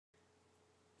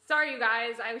Sorry you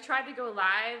guys, I tried to go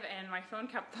live and my phone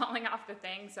kept falling off the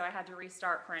thing, so I had to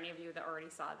restart for any of you that already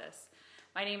saw this.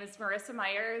 My name is Marissa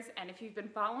Myers, and if you've been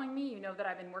following me, you know that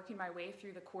I've been working my way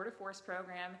through the Core to Force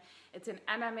program. It's an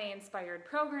MMA inspired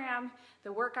program. The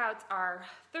workouts are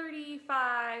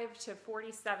 35 to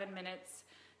 47 minutes,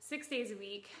 6 days a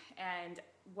week, and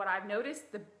what I've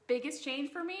noticed, the biggest change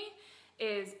for me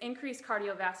is increased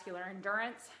cardiovascular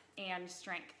endurance and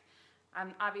strength.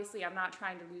 Obviously, I'm not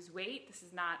trying to lose weight. This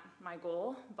is not my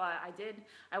goal, but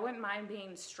I wouldn't mind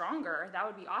being stronger. That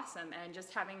would be awesome, and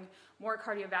just having more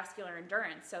cardiovascular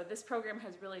endurance. So this program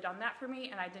has really done that for me,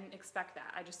 and I didn't expect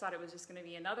that. I just thought it was just gonna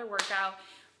be another workout,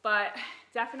 but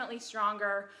definitely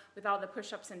stronger with all the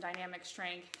push-ups and dynamic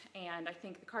strength, and I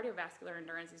think the cardiovascular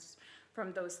endurance is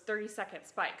from those 30-second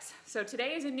spikes. So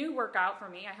today is a new workout for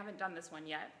me. I haven't done this one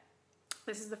yet.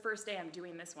 This is the first day I'm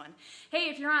doing this one. Hey,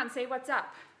 if you're on, say what's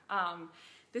up.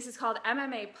 This is called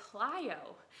MMA Plyo.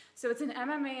 So it's an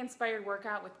MMA inspired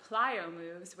workout with plyo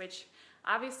moves, which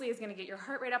obviously is gonna get your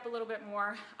heart rate up a little bit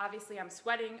more. Obviously I'm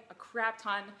sweating a crap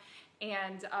ton,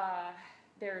 and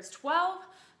there's 12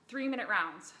 3-minute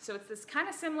rounds. So it's this kind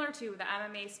of similar to the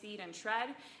MMA speed and shred,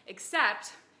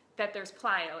 except that there's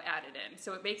plyo added in.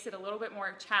 So it makes it a little bit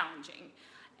more challenging.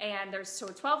 And there's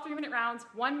 12 3-minute rounds,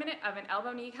 1 minute of an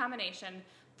elbow knee combination,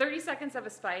 30 seconds of a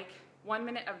spike, 1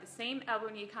 minute of the same elbow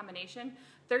knee combination,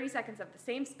 30 seconds of the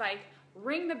same spike,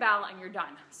 ring the bell, and you're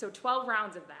done. So 12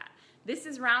 rounds of that. This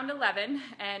is round 11,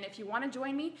 and if you want to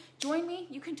join me.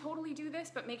 You can totally do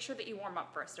this, but make sure that you warm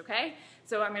up first, okay?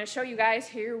 So I'm going to show you guys.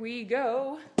 Here we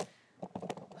go.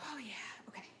 Oh yeah,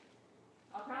 okay.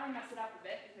 I'll probably mess it up a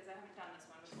bit because I haven't done this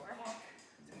one before.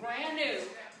 It's brand new.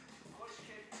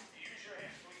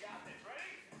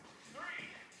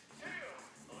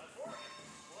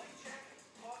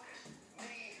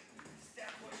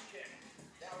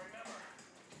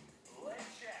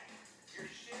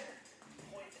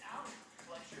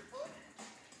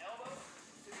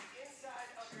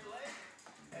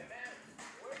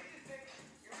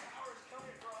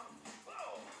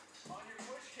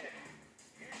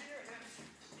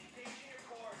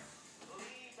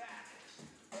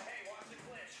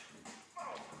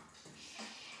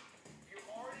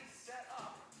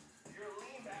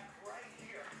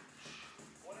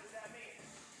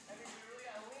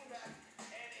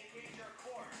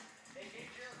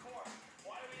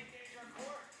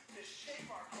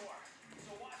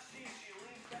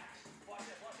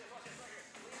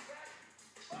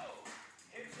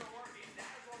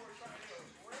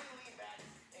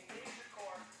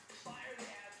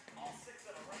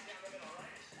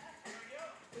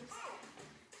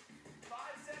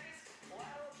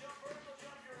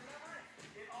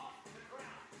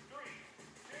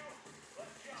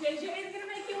 JJ is gonna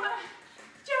make you wanna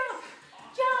jump,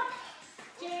 jump.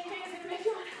 JJ is gonna make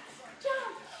you wanna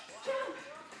jump, jump.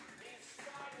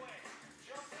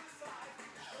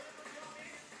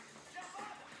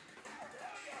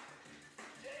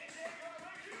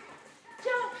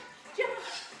 Jump, jump.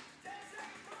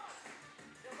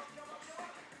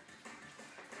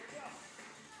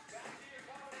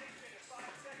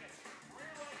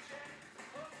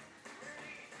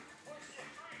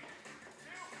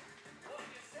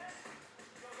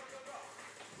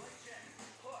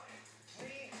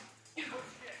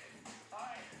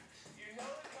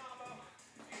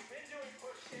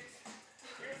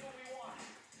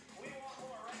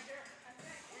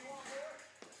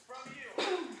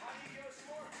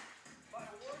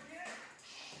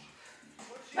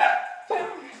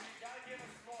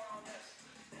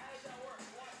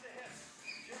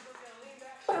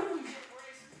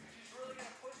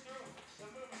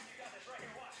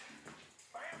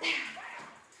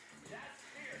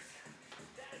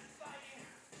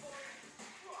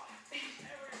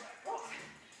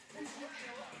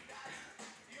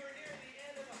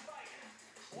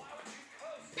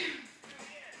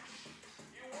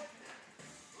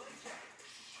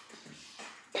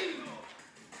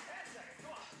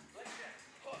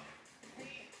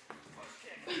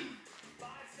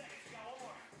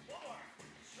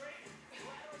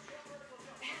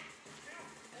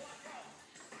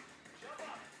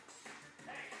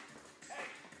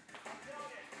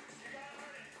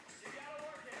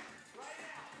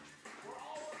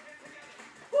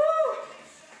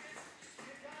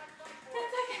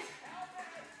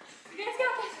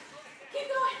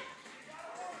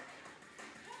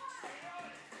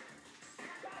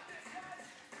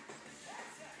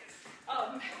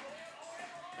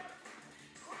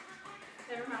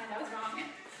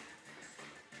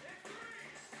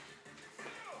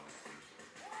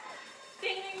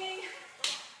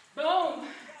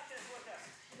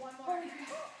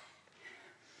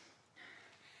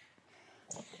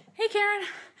 Karen.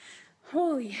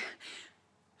 Holy.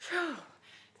 Whew.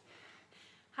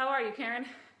 How are you, Karen?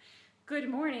 Good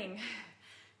morning.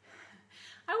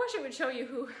 I wish it would show you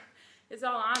who is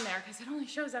all on there because it only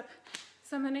shows up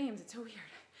some of the names. It's so weird.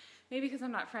 Maybe because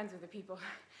I'm not friends with the people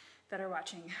that are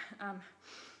watching.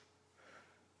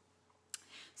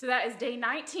 So that is day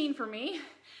 19 for me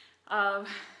of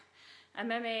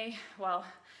MMA. Well,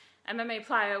 MMA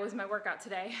Plyo was my workout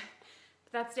today.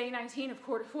 But that's day 19 of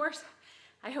Core to Force.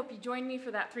 I hope you joined me for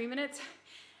that 3 minutes,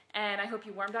 and I hope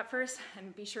you warmed up first,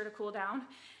 and be sure to cool down.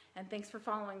 And thanks for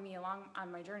following me along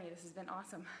on my journey. This has been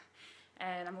awesome.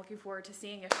 And I'm looking forward to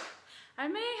seeing if I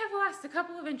may have lost a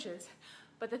couple of inches,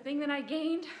 but the thing that I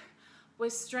gained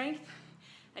was strength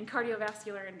and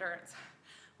cardiovascular endurance,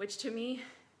 which to me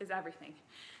is everything.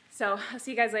 So I'll see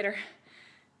you guys later.